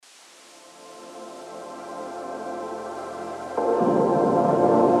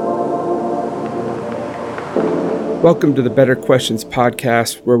Welcome to the Better Questions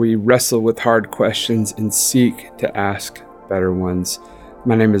podcast, where we wrestle with hard questions and seek to ask better ones.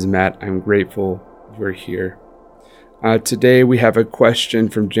 My name is Matt. I'm grateful you're here. Today we have a question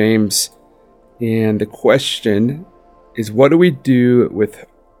from James, and the question is, what do we do with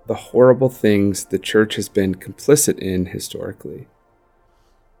the horrible things the church has been complicit in historically?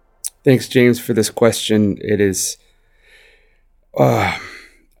 Thanks, James, for this question. It is a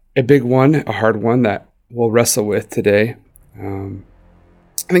big one, a hard one that we'll wrestle with today. I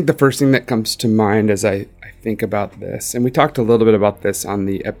think the first thing that comes to mind as I think about this, and we talked a little bit about this on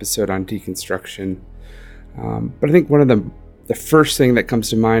the episode on deconstruction, but I think one of the first thing that comes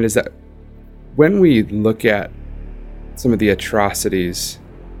to mind is that when we look at some of the atrocities,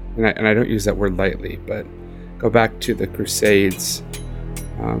 and I don't use that word lightly, but go back to the Crusades,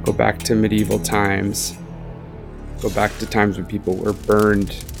 go back to medieval times, go back to times when people were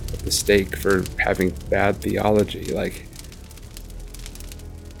burned at the stake for having bad theology. Like,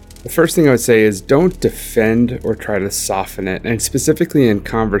 the first thing I would say is don't defend or try to soften it, and specifically in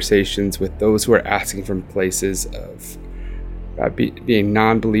conversations with those who are asking from places of being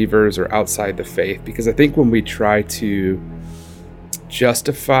non-believers or outside the faith. Because I think when we try to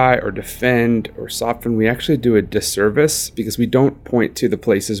justify or defend or soften, we actually do a disservice, because we don't point to the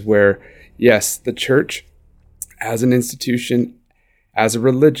places where, yes, the church as an institution, as a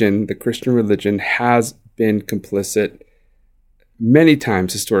religion, the Christian religion has been complicit many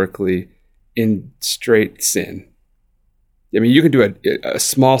times historically in straight sin. I mean, you can do a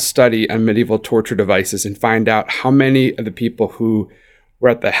small study on medieval torture devices and find out how many of the people who were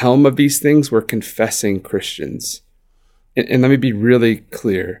at the helm of these things were confessing Christians. And let me be really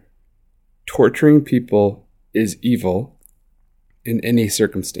clear. Torturing people is evil in any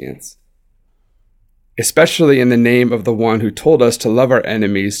circumstance, especially in the name of the one who told us to love our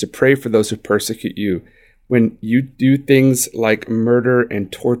enemies, to pray for those who persecute you. When you do things like murder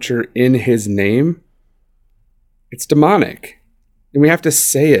and torture in his name, it's demonic. And we have to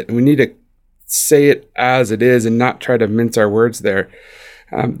say it, and we need to say it as it is and not try to mince our words there.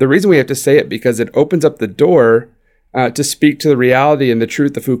 The reason we have to say it because it opens up the door to speak to the reality and the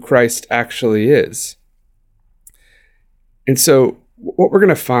truth of who Christ actually is. And so what we're going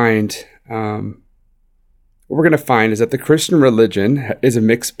to find is that the Christian religion is a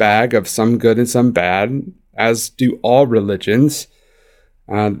mixed bag of some good and some bad, as do all religions.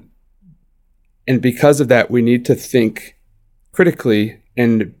 And because of that, we need to think critically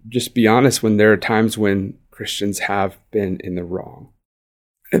and just be honest when there are times when Christians have been in the wrong.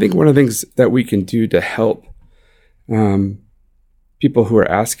 I think one of the things that we can do to help people who are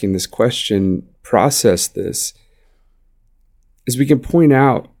asking this question process this is we can point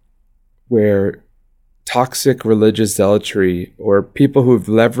out where toxic religious zealotry or people who've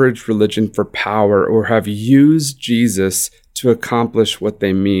leveraged religion for power or have used Jesus to accomplish what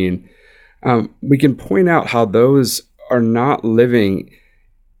they mean. We can point out how those are not living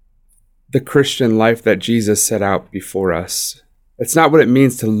the Christian life that Jesus set out before us. It's not what it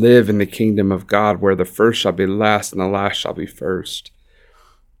means to live in the kingdom of God, where the first shall be last and the last shall be first.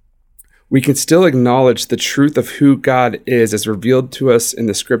 We can still acknowledge the truth of who God is as revealed to us in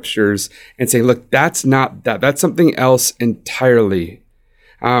the scriptures and say, look, that's not that. That's something else entirely.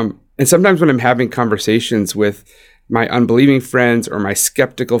 And sometimes when I'm having conversations with my unbelieving friends or my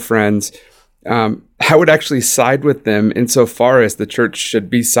skeptical friends, I would actually side with them insofar as the church should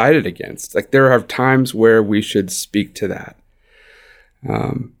be sided against. Like, there are times where we should speak to that.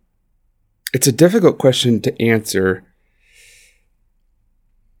 It's a difficult question to answer.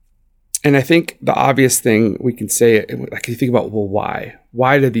 And I think the obvious thing we can say, like, you think about, well, why?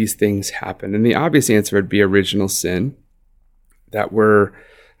 Why do these things happen? And the obvious answer would be original sin, that we're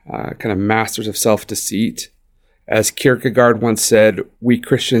kind of masters of self-deceit. As Kierkegaard once said, we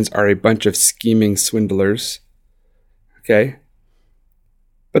Christians are a bunch of scheming swindlers. Okay?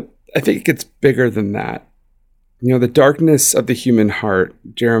 But I think it's bigger than that. You know, the darkness of the human heart,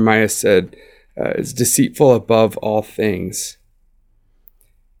 Jeremiah said, is deceitful above all things.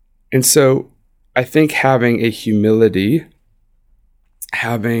 And so I think having a humility,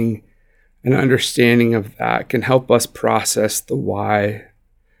 having an understanding of that can help us process the why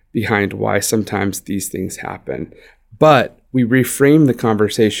behind why sometimes these things happen. But we reframe the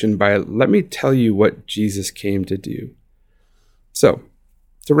conversation by, let me tell you what Jesus came to do. So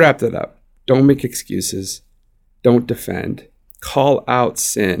to wrap that up, don't make excuses. Don't defend. Call out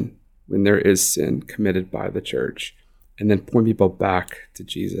sin when there is sin committed by the church, and then point people back to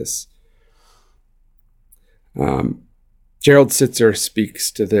Jesus. Gerald Sitzer speaks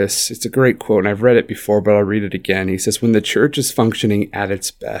to this. It's a great quote, and I've read it before, but I'll read it again. He says, when the church is functioning at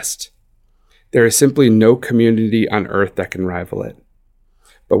its best, There is simply no community on earth that can rival it.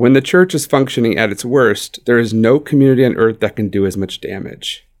 But when the church is functioning at its worst, there is no community on earth that can do as much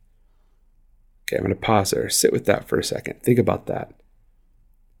damage. Okay, I'm going to pause there. Sit with that for a second. Think about that.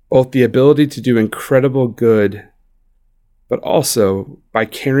 Both the ability to do incredible good, but also by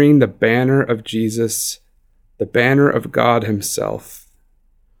carrying the banner of Jesus, the banner of God himself.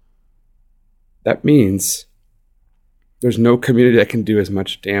 That means there's no community that can do as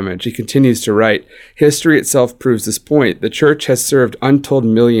much damage. He continues to write, history itself proves this point. The church has served untold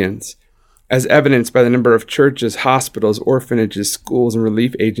millions, as evidenced by the number of churches, hospitals, orphanages, schools, and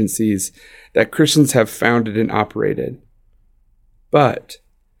relief agencies that Christians have founded and operated. But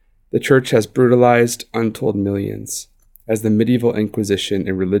the church has brutalized untold millions, as the medieval Inquisition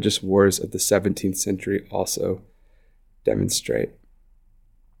and religious wars of the 17th century also demonstrate.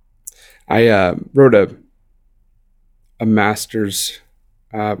 I wrote a master's,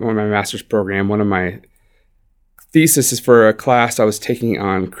 one of my master's program. One of my thesis is for a class I was taking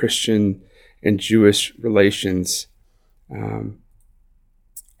on Christian and Jewish relations.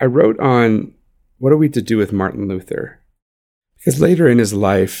 I wrote on what are we to do with Martin Luther? Because later in his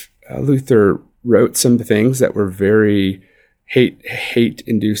life, Luther wrote some things that were very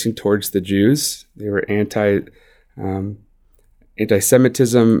hate-inducing towards the Jews. They were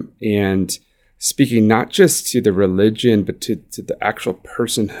anti-Semitism and speaking not just to the religion, but to the actual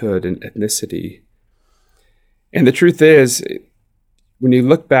personhood and ethnicity. And the truth is, when you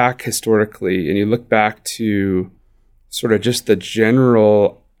look back historically and you look back to sort of just the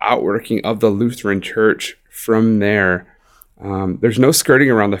general outworking of the Lutheran Church from there, there's no skirting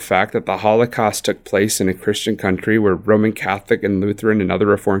around the fact that the Holocaust took place in a Christian country where Roman Catholic and Lutheran and other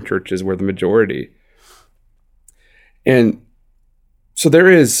Reformed churches were the majority. And so there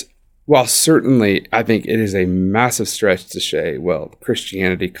is, while certainly I think it is a massive stretch to say, well,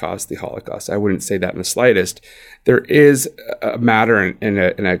 Christianity caused the Holocaust. I wouldn't say that in the slightest. There is a matter in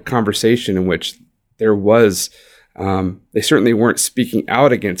a conversation in which there was, they certainly weren't speaking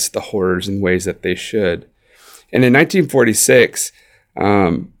out against the horrors in ways that they should. And in 1946,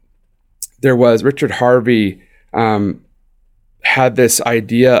 there was Richard Harvey had this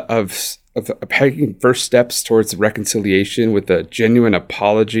idea of taking first steps towards reconciliation with a genuine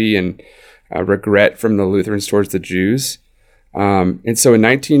apology and regret from the Lutherans towards the Jews. And so in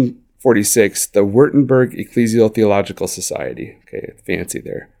 1946, the Württemberg Ecclesial Theological Society, okay, fancy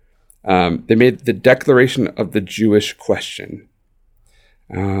there, they made the Declaration of the Jewish Question,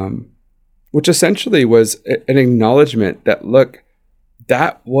 which essentially was an acknowledgement that, look,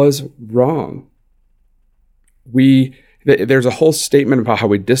 that was wrong. There's a whole statement about how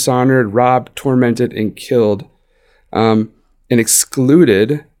we dishonored, robbed, tormented, and killed, and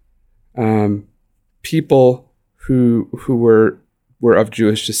excluded people who were of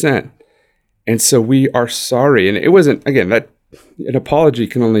Jewish descent. And so we are sorry. And it wasn't, again, that an apology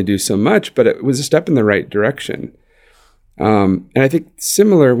can only do so much, but it was a step in the right direction. And I think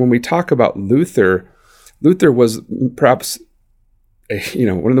similar when we talk about Luther was perhaps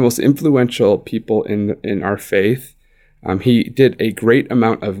one of the most influential people in our faith. He did a great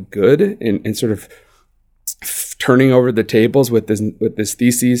amount of good in sort of turning over the tables with this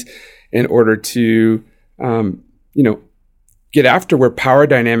theses in order to get after where power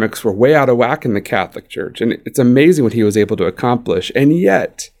dynamics were way out of whack in the Catholic Church. And it's amazing what he was able to accomplish. And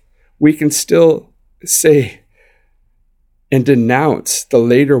yet we can still say and denounce the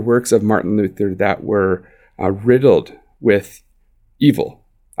later works of Martin Luther that were riddled with evil.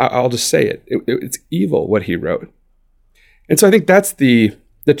 I'll just say it. It's evil what he wrote. And so I think that's the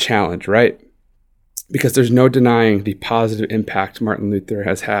challenge, right? Because there's no denying the positive impact Martin Luther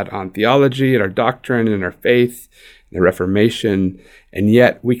has had on theology and our doctrine and our faith and the Reformation. And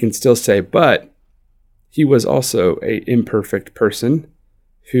yet we can still say, but he was also an imperfect person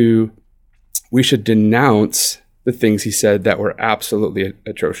who we should denounce the things he said that were absolutely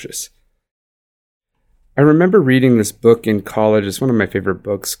atrocious. I remember reading this book in college. It's one of my favorite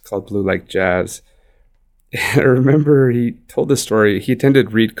books called Blue Like Jazz. And I remember he told the story. He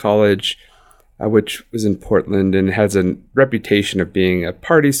attended Reed College, which was in Portland, and has a reputation of being a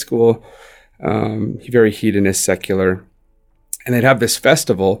party school. Very hedonist, secular. And they'd have this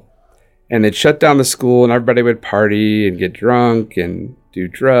festival, and they'd shut down the school, and everybody would party and get drunk and do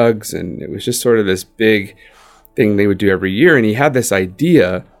drugs. And it was just sort of this big thing they would do every year. And he had this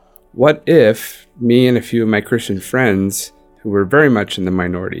idea, what if me and a few of my Christian friends, who were very much in the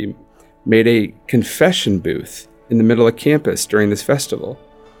minority, made a confession booth in the middle of campus during this festival?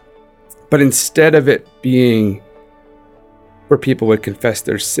 But instead of it being where people would confess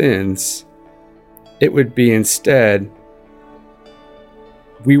their sins, it would be instead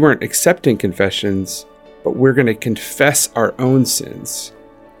we weren't accepting confessions, but we're going to confess our own sins.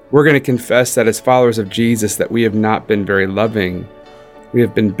 We're going to confess that as followers of Jesus that we have not been very loving. We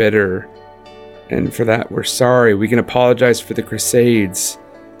have been bitter. And for that, we're sorry. We can apologize for the crusades,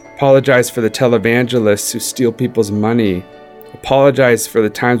 apologize for the televangelists who steal people's money, apologize for the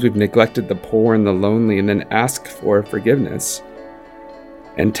times we've neglected the poor and the lonely, and then ask for forgiveness.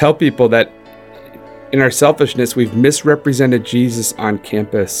 And tell people that in our selfishness, we've misrepresented Jesus on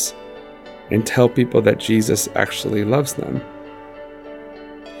campus, and tell people that Jesus actually loves them.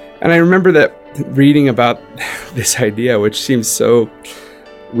 And I remember that reading about this idea, which seems so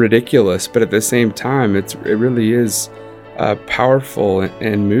ridiculous, but at the same time, it really is powerful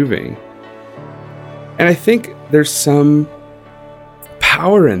and moving. And I think there's some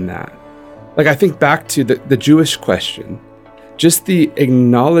power in that. Like, I think back to the Jewish question, just the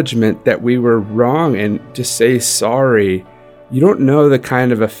acknowledgement that we were wrong and to say sorry. You don't know the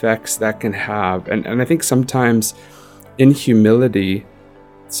kind of effects that can have. And I think sometimes in humility,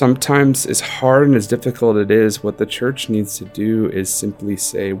 sometimes as hard and as difficult it is, what the church needs to do is simply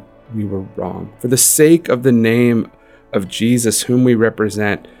say we were wrong. For the sake of the name of Jesus, whom we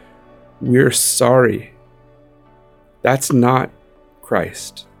represent, we're sorry. That's not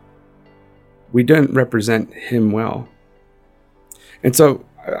Christ. We didn't represent him well. And so,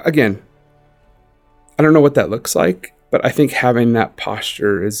 again, I don't know what that looks like, but I think having that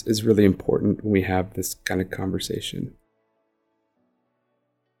posture is really important when we have this kind of conversation.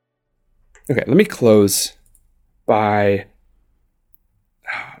 Okay, let me close by,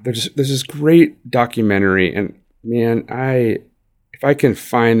 there's this great documentary, and man, if I can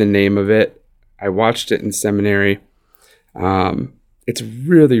find the name of it, I watched it in seminary. It's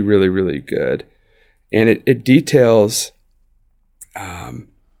really, really, really good. And it details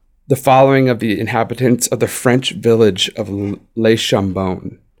the following of the inhabitants of the French village of Les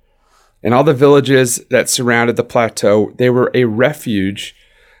Chambon. And all the villages that surrounded the plateau, they were a refuge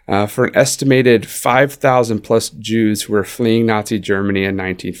for an estimated 5,000 plus Jews who were fleeing Nazi Germany in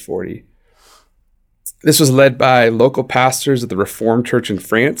 1940. This was led by local pastors of the Reformed Church in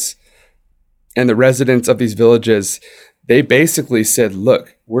France. And the residents of these villages, they basically said,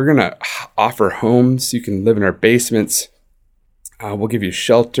 look, we're going to offer homes. You can live in our basements. We'll give you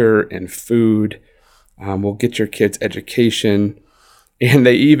shelter and food. We'll get your kids education. And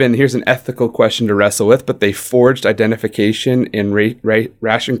they even, here's an ethical question to wrestle with, but they forged identification and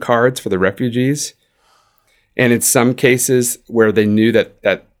ration cards for the refugees. And in some cases where they knew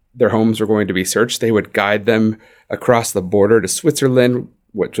that their homes were going to be searched, they would guide them across the border to Switzerland,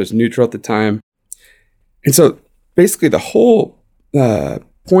 which was neutral at the time. And so basically the whole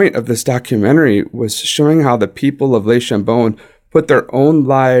point of this documentary was showing how the people of Les Chambon put their own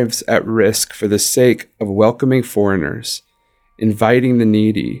lives at risk for the sake of welcoming foreigners, inviting the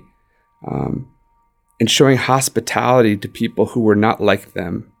needy, and showing hospitality to people who were not like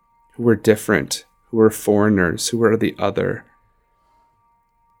them, who were different, who were foreigners, who were the other.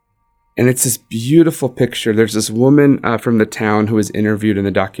 And it's this beautiful picture. There's this woman from the town who was interviewed in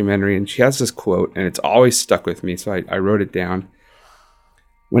the documentary, and she has this quote, and it's always stuck with me, so I wrote it down.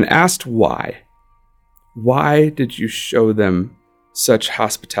 When asked why did you show them such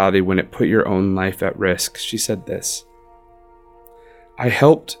hospitality when it put your own life at risk? She said this: I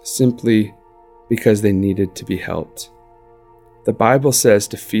helped simply because they needed to be helped. The Bible says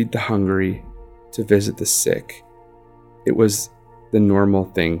to feed the hungry, to visit the sick. It was the normal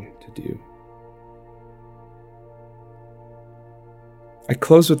thing to do. I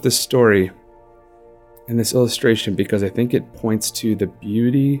close with this story and this illustration because I think it points to the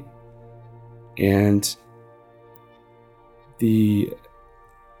beauty and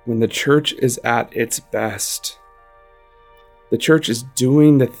when the church is at its best. The church is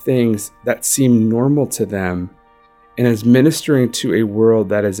doing the things that seem normal to them and is ministering to a world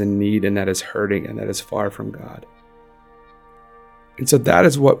that is in need and that is hurting and that is far from God. And so that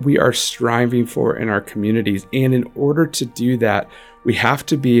is what we are striving for in our communities. And in order to do that, we have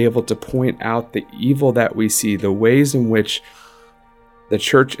to be able to point out the evil that we see, the ways in which the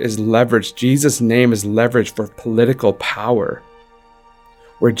church is leveraged. Jesus' name is leveraged for political power,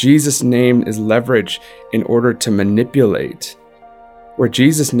 where Jesus' name is leveraged in order to manipulate, where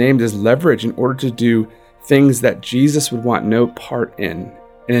Jesus' name is leveraged in order to do things that Jesus would want no part in.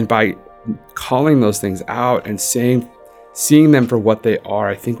 And by calling those things out and seeing them for what they are,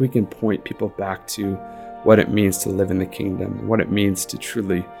 I think we can point people back to what it means to live in the kingdom, what it means to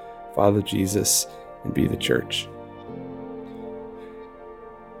truly follow Jesus and be the church.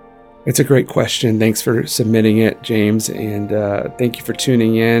 It's a great question. Thanks for submitting it, James, and thank you for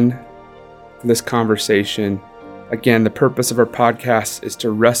tuning in for this conversation. Again, the purpose of our podcast is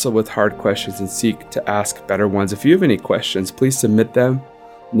to wrestle with hard questions and seek to ask better ones. If you have any questions, please submit them.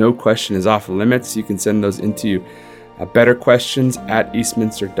 No question is off limits. You can send those into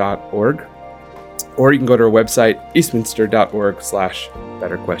betterquestions@eastminster.org, or you can go to our website,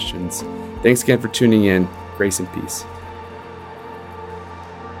 eastminster.org/betterquestions. Thanks again for tuning in. Grace and peace.